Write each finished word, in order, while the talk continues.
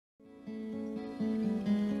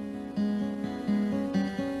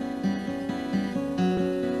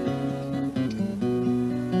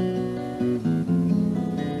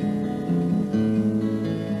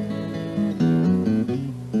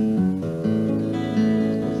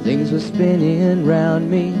Things were spinning round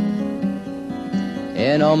me,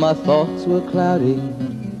 and all my thoughts were cloudy,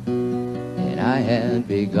 and I had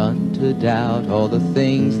begun to doubt all the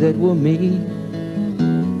things that were me.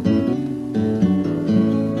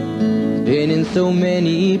 Been in so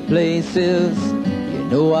many places, you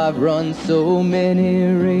know I've run so many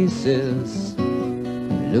races,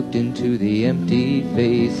 and looked into the empty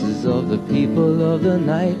faces of the people of the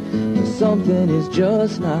night. But something is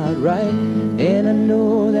just not right, and I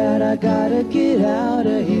know that I gotta get out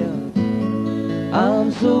of here.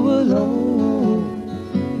 I'm so alone.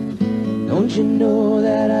 Don't you know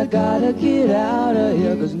that I gotta get out of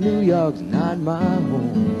here, 'cause New York's not my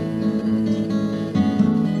home.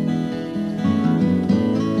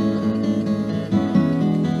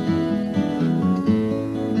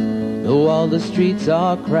 Though all the streets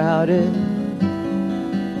are crowded,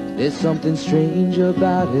 there's something strange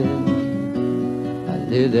about it. I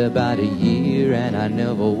lived there about a year and I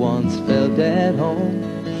never once felt at home.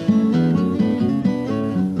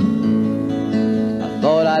 I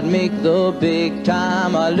thought I'd make the big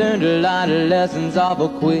time. I learned a lot of lessons awful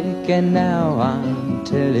quick, and now I'm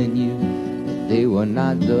telling you that they were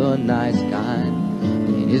not the nice kind.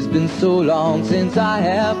 And it's been so long since I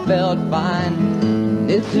have felt fine.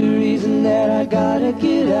 It's the reason that I gotta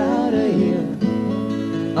get out of here.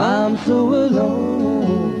 I'm so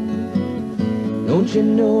alone. Don't you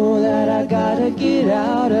know that I gotta get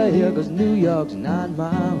out of here, 'cause New York's not my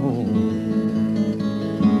home.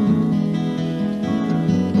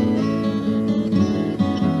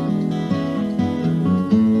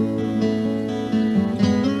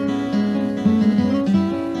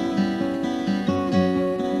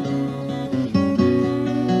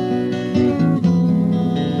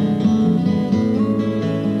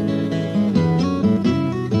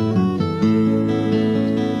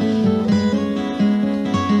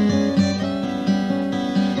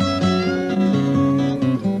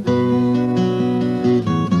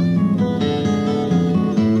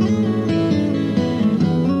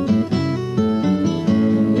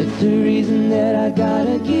 That I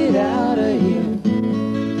gotta get out of here.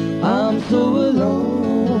 I'm so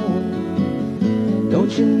alone.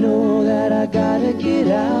 Don't you know that I gotta get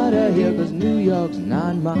out of here, 'cause New York's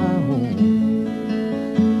not my home.